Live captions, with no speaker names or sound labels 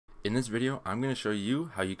In this video, I'm going to show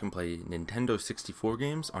you how you can play Nintendo 64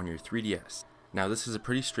 games on your 3DS. Now this is a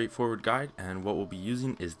pretty straightforward guide, and what we'll be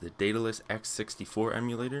using is the Daedalus X64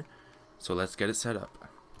 emulator, so let's get it set up.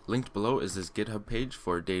 Linked below is this GitHub page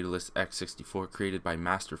for Daedalus X64 created by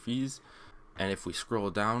Master Fees, and if we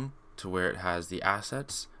scroll down to where it has the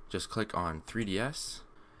assets, just click on 3DS,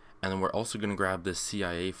 and then we're also going to grab this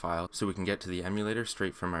CIA file so we can get to the emulator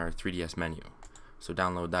straight from our 3DS menu. So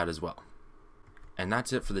download that as well. And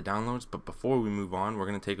that's it for the downloads, but before we move on, we're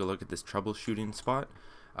going to take a look at this troubleshooting spot.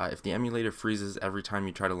 If the emulator freezes every time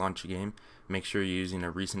you try to launch a game, make sure you're using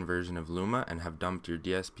a recent version of Luma and have dumped your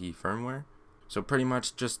DSP firmware. So pretty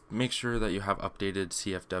much just make sure that you have updated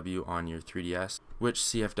CFW on your 3DS, which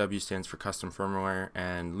CFW stands for custom firmware,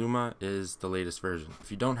 and Luma is the latest version.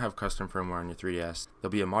 If you don't have custom firmware on your 3DS, there'll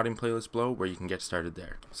be a modding playlist below where you can get started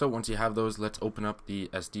there. So once you have those, let's open up the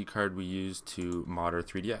SD card we used to mod our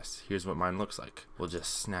 3DS. Here's what mine looks like. We'll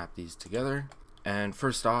just snap these together. And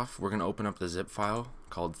first off, we're going to open up the zip file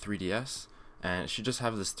called 3DS, and it should just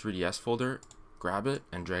have this 3DS folder. Grab it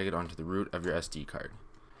and drag it onto the root of your SD card.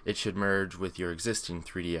 It should merge with your existing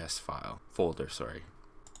 3DS folder.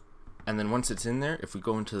 And then once it's in there, if we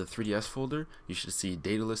go into the 3DS folder, you should see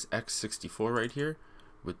Daedalus X64 right here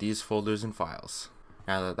with these folders and files.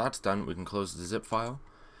 Now that that's done, we can close the zip file,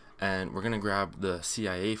 and we're going to grab the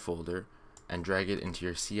CIA folder and drag it into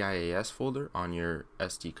your CIAS folder on your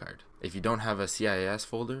SD card. If you don't have a CIAS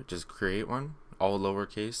folder, just create one, all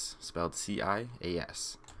lowercase, spelled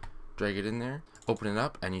CIAS. Drag it in there, open it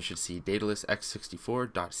up, and you should see Daedalus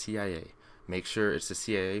X64.cia. Make sure it's a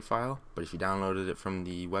CIA file, but if you downloaded it from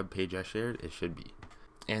the web page I shared, it should be.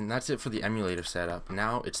 And that's it for the emulator setup.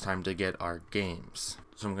 Now it's time to get our games.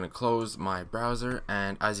 So I'm going to close my browser,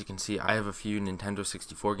 and as you can see, I have a few Nintendo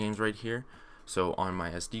 64 games right here. So on my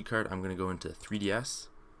SD card, I'm going to go into 3DS,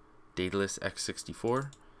 Daedalus X64,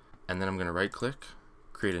 and then I'm going to right click,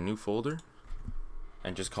 create a new folder,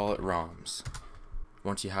 and just call it ROMs.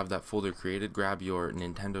 Once you have that folder created, grab your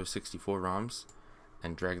Nintendo 64 ROMs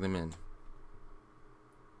and drag them in.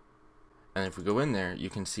 And if we go in there, you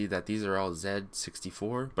can see that these are all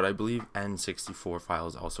Z64, but I believe N64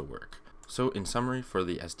 files also work. So in summary, for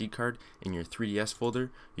the SD card, in your 3DS folder,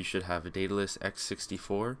 you should have a Daedalus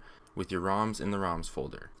X64 with your ROMs in the ROMs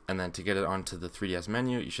folder. And then to get it onto the 3DS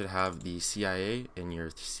menu, you should have the CIA in your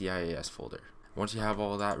CIAS folder. Once you have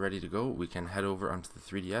all that ready to go, we can head over onto the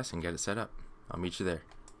 3DS and get it set up. I'll meet you there.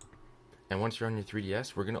 And once you're on your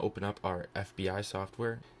 3DS, we're going to open up our FBI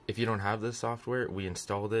software. If you don't have this software, we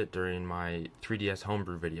installed it during my 3DS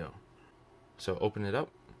Homebrew video. So open it up,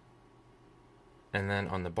 and then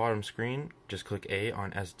on the bottom screen, just click A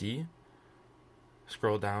on SD,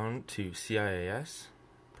 scroll down to CIAS,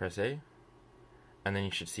 press A, and then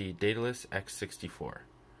you should see Daedalus X64.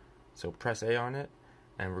 So press A on it,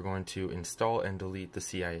 and we're going to install and delete the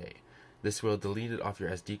CIA. This will delete it off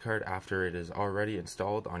your SD card after it is already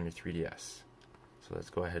installed on your 3DS. So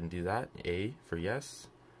let's go ahead and do that. A for yes.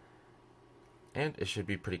 And it should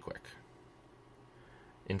be pretty quick.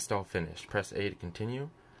 Install finished. Press A to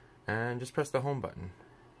continue. And just press the home button.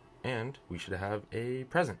 And we should have a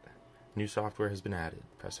present. New software has been added.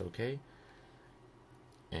 Press OK.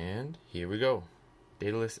 And here we go.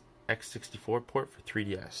 Daedalus X64 port for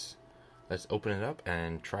 3DS. Let's open it up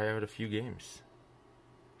and try out a few games.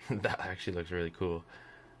 That actually looks really cool.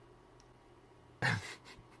 I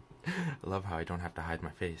love how I don't have to hide my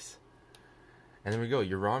face. And there we go,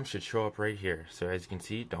 your ROM should show up right here. So as you can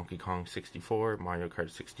see, Donkey Kong 64, Mario Kart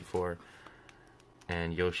 64,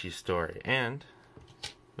 and Yoshi's Story. And,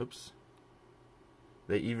 oops,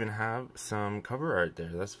 they even have some cover art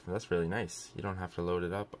there. That's really nice. You don't have to load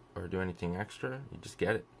it up or do anything extra, you just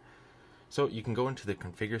get it. So you can go into the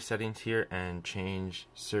configure settings here and change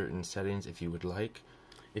certain settings if you would like.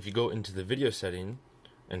 If you go into the video setting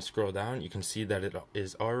and scroll down, you can see that it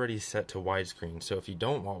is already set to widescreen. So if you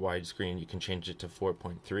don't want widescreen, you can change it to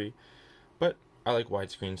 4.3. But I like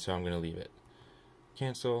widescreen, so I'm going to leave it.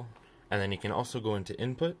 Cancel. And then you can also go into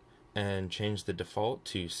input and change the default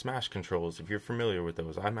to smash controls if you're familiar with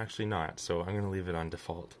those. I'm actually not, so I'm going to leave it on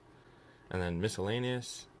default. And then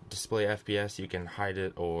miscellaneous, display FPS, you can hide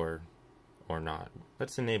it or not.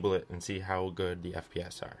 Let's enable it and see how good the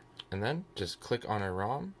FPS are. And then just click on our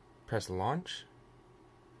ROM, press launch,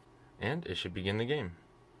 and it should begin the game.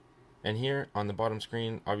 And here on the bottom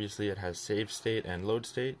screen, obviously it has save state and load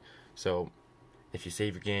state, so if you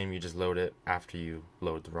save your game, you just load it after you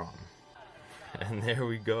load the ROM. And there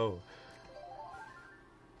we go.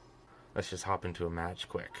 Let's just hop into a match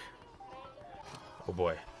quick. Oh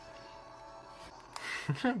boy.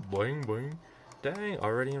 Boing boing. Dang,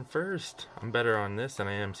 already in first. I'm better on this than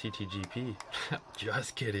I am CTGP.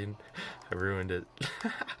 Just kidding. I ruined it.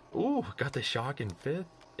 Ooh, got the shock in fifth.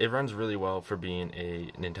 It runs really well for being a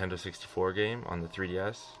Nintendo 64 game on the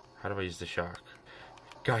 3DS. How do I use the shock?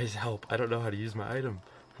 Guys, help. I don't know how to use my item.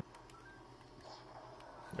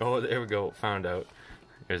 Oh, there we go. Found out.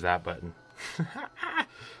 There's that button.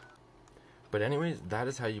 But anyways, that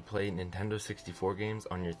is how you play Nintendo 64 games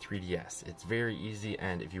on your 3DS. It's very easy,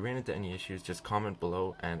 and if you ran into any issues, just comment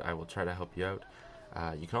below and I will try to help you out.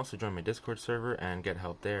 You can also join my Discord server and get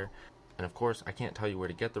help there. And of course, I can't tell you where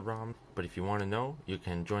to get the ROM, but if you want to know, you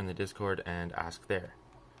can join the Discord and ask there.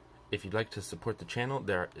 If you'd like to support the channel,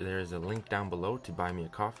 there is a link down below to buy me a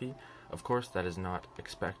coffee. Of course, that is not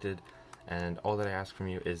expected, and all that I ask from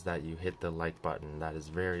you is that you hit the like button. That is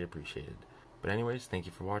very appreciated. But anyways, thank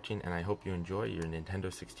you for watching, and I hope you enjoy your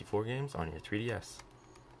Nintendo 64 games on your 3DS.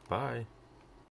 Bye!